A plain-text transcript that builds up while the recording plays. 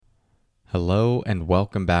Hello and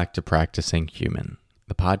welcome back to Practicing Human,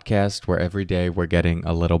 the podcast where every day we're getting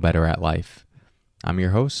a little better at life. I'm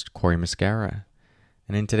your host, Corey Mascara,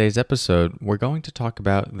 and in today's episode, we're going to talk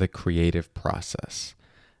about the creative process.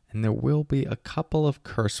 And there will be a couple of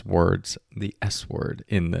curse words, the S word,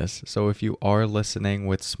 in this, so if you are listening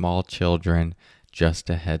with small children, just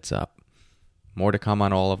a heads up. More to come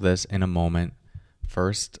on all of this in a moment.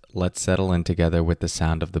 First, let's settle in together with the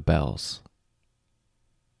sound of the bells.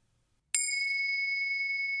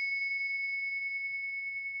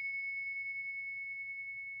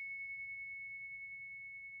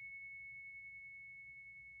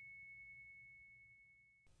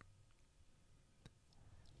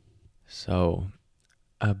 So,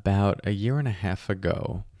 about a year and a half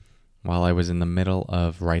ago, while I was in the middle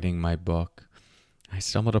of writing my book, I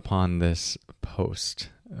stumbled upon this post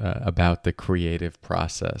about the creative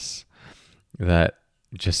process that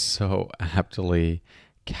just so aptly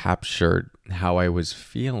captured how I was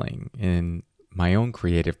feeling in my own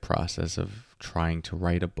creative process of trying to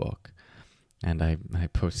write a book. And I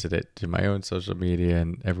posted it to my own social media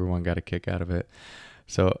and everyone got a kick out of it.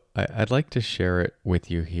 So I'd like to share it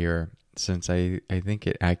with you here, since I think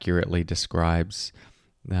it accurately describes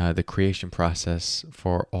the creation process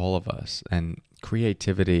for all of us. And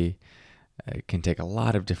creativity can take a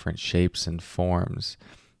lot of different shapes and forms.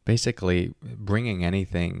 Basically, bringing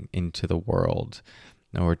anything into the world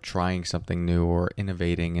or trying something new or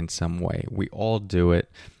innovating in some way. We all do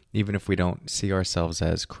it, even if we don't see ourselves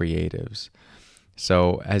as creatives.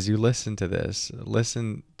 So as you listen to this,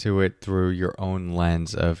 listen to it through your own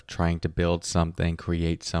lens of trying to build something,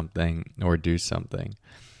 create something, or do something.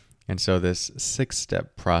 And so this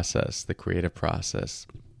 6-step process, the creative process,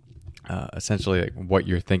 essentially like what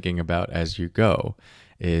you're thinking about as you go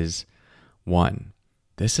is 1,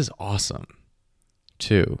 this is awesome.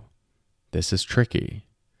 2, this is tricky.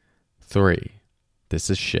 3,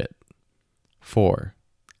 this is shit. 4,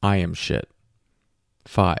 I am shit.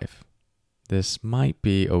 5, this might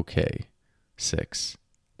be okay. 6,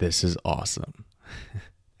 this is awesome.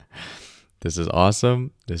 This is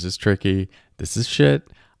awesome. This is tricky. This is shit.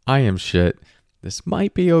 I am shit. This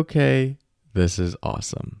might be okay. This is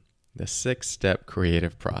awesome. The 6-step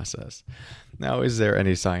creative process. Now, is there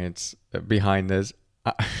any science behind this?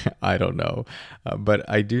 I don't know. But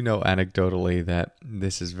I do know anecdotally that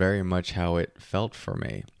this is very much how it felt for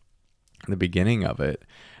me. The beginning of it,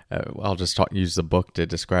 I'll just use the book to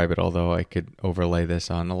describe it, although I could overlay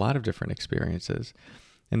this on a lot of different experiences.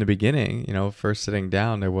 In the beginning, first sitting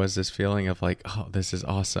down, there was this feeling of like, oh, this is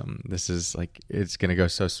awesome. This is like, it's going to go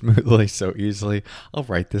so smoothly, so easily. I'll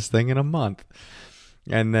write this thing in a month.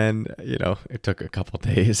 And then, it took a couple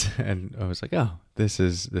days and I was like, oh, this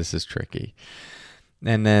is tricky.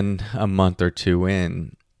 And then a month or two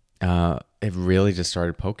in, it really just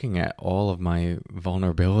started poking at all of my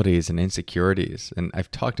vulnerabilities and insecurities. And I've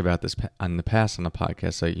talked about this in the past on the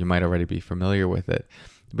podcast, so you might already be familiar with it.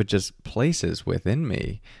 But just places within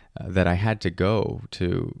me that I had to go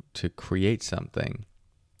to create something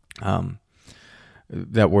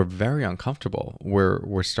that were very uncomfortable,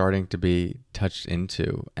 were starting to be touched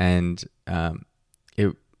into. And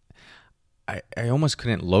I almost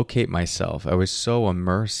couldn't locate myself. I was so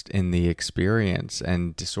immersed in the experience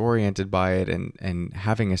and disoriented by it and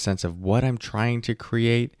having a sense of what I'm trying to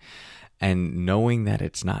create and knowing that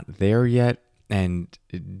it's not there yet and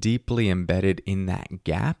deeply embedded in that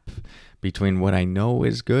gap between what I know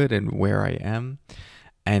is good and where I am.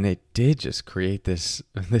 And it did just create this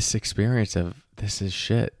experience of this is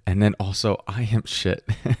shit. And then also I am shit.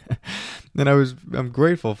 And I'm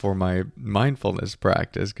grateful for my mindfulness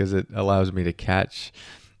practice because it allows me to catch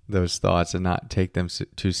those thoughts and not take them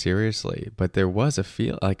too seriously. But there was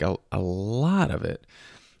a lot of it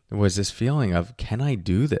was this feeling of, can I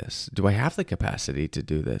do this? Do I have the capacity to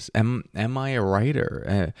do this? Am I a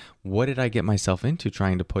writer? What did I get myself into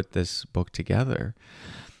trying to put this book together?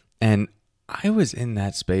 And I was in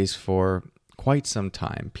that space for quite some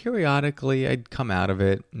time. Periodically, I'd come out of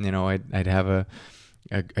it. I'd have a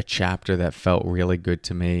chapter that felt really good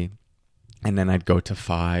to me. And then I'd go to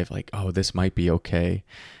 5, like, oh, this might be okay.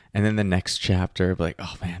 And then the next chapter, like,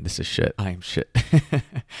 oh man, this is shit. I am shit.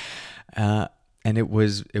 And it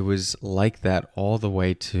was like that all the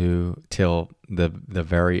way till the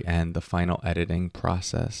very end, the final editing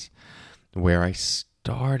process, where I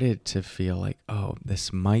started to feel like, oh,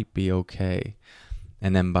 this might be okay.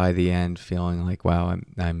 And then by the end, feeling like, wow,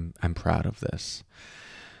 I'm proud of this.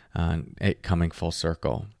 It coming full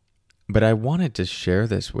circle. But I wanted to share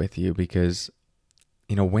this with you because,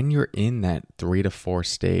 when you're in that 3 to 4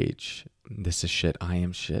 stage, this is shit, I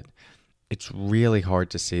am shit, it's really hard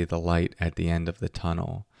to see the light at the end of the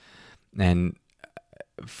tunnel. And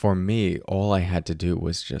for me, all I had to do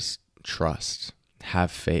was just trust,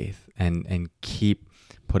 have faith, and keep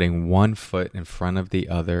putting one foot in front of the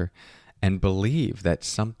other and believe that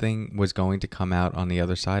something was going to come out on the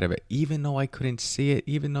other side of it, even though I couldn't see it,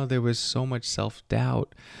 even though there was so much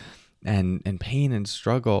self-doubt and pain and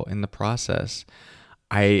struggle in the process.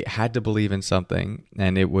 I had to believe in something,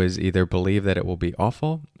 and it was either believe that it will be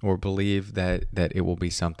awful or believe that it will be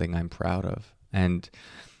something I'm proud of. And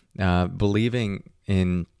believing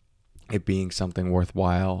in it being something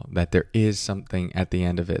worthwhile, that there is something at the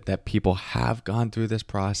end of it, that people have gone through this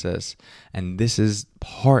process, and this is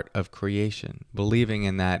part of creation. Believing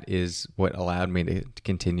in that is what allowed me to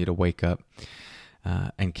continue to wake up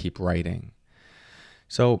and keep writing.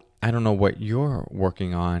 So I don't know what you're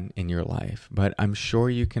working on in your life, but I'm sure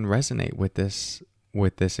you can resonate with this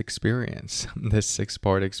experience, this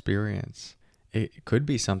 6-part experience. It could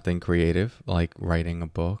be something creative, like writing a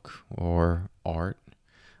book or art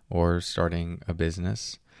or starting a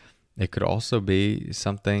business. It could also be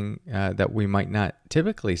something that we might not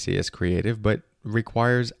typically see as creative, but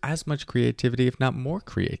requires as much creativity, if not more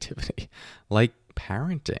creativity, like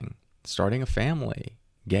parenting, starting a family,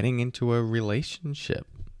 getting into a relationship.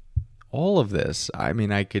 All of this, I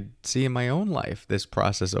mean, I could see in my own life this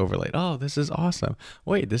process overlaid. Oh, this is awesome.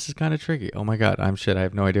 Wait, this is kind of tricky. Oh my God, I'm shit. I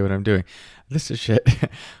have no idea what I'm doing. This is shit.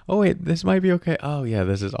 Oh wait, this might be okay. Oh yeah,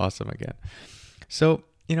 this is awesome again. So,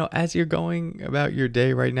 as you're going about your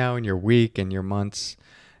day right now and your week and your months,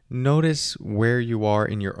 notice where you are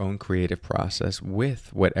in your own creative process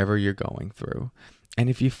with whatever you're going through. And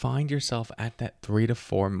if you find yourself at that 3 to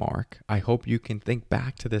 4 mark, I hope you can think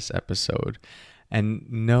back to this episode and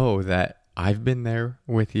know that I've been there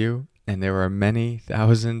with you, and there are many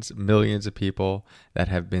thousands, millions of people that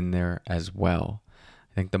have been there as well.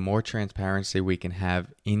 I think the more transparency we can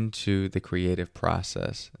have into the creative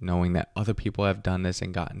process, knowing that other people have done this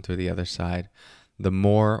and gotten to the other side, the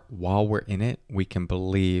more, while we're in it, we can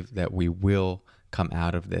believe that we will come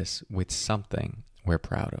out of this with something we're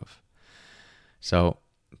proud of. So,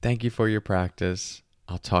 thank you for your practice.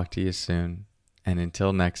 I'll talk to you soon. And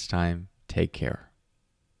until next time, take care.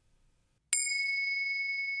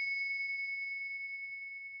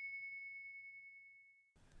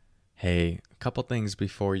 Hey, a couple things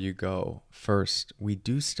before you go. First, we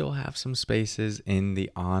do still have some spaces in the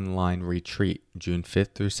online retreat, June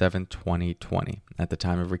 5th through 7th, 2020. At the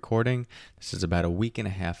time of recording, this is about a week and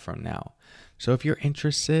a half from now. So if you're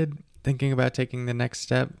interested, thinking about taking the next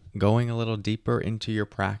step, going a little deeper into your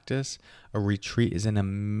practice, a retreat is an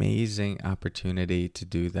amazing opportunity to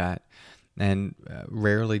do that. And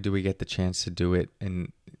rarely do we get the chance to do it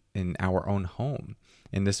in our own home,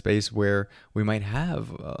 in the space where we might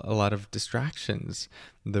have a lot of distractions,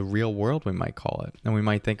 the real world we might call it. And we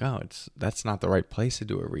might think, that's not the right place to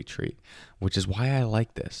do a retreat, which is why I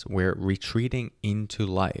like this. We're retreating into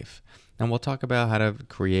life. And we'll talk about how to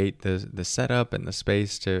create the setup and the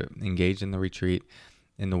space to engage in the retreat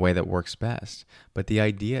in the way that works best. But the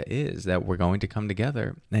idea is that we're going to come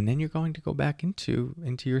together, and then you're going to go back into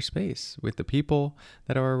your space with the people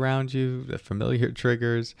that are around you, the familiar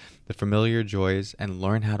triggers, the familiar joys, and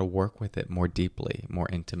learn how to work with it more deeply, more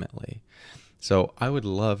intimately. So I would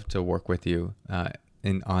love to work with you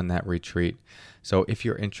on that retreat. So if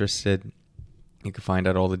you're interested, you can find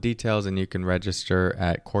out all the details, and you can register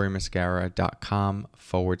at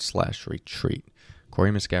CoreyMuscara.com/retreat.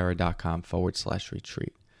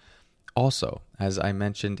 CoreyMuscara.com/retreat. Also, as I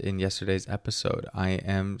mentioned in yesterday's episode, I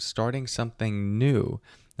am starting something new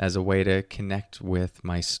as a way to connect with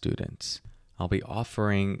my students. I'll be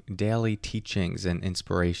offering daily teachings and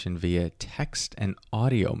inspiration via text and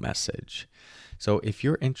audio message. So if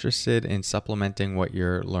you're interested in supplementing what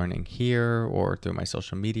you're learning here or through my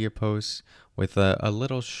social media posts with a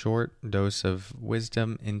little short dose of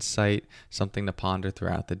wisdom, insight, something to ponder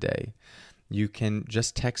throughout the day, you can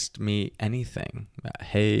just text me anything,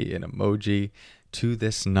 hey, an emoji, to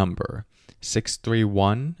this number,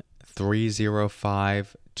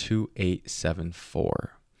 631-305-2874.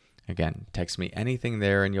 Again, text me anything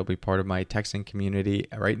there and you'll be part of my texting community.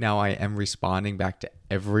 Right now I am responding back to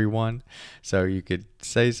everyone. So you could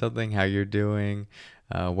say something, how you're doing,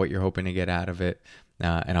 what you're hoping to get out of it,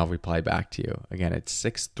 and I'll reply back to you. Again, it's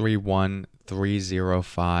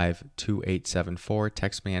 631-305-2874.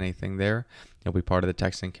 Text me anything there. You'll be part of the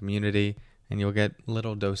texting community, and you'll get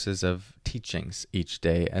little doses of teachings each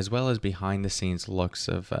day, as well as behind-the-scenes looks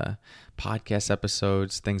of podcast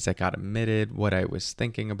episodes, things that got omitted, what I was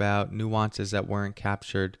thinking about, nuances that weren't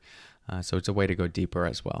captured. So it's a way to go deeper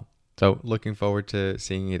as well. So looking forward to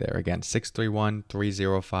seeing you there. Again,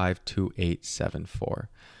 631-305-2874.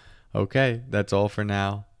 Okay, that's all for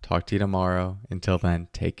now. Talk to you tomorrow. Until then,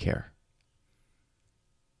 take care.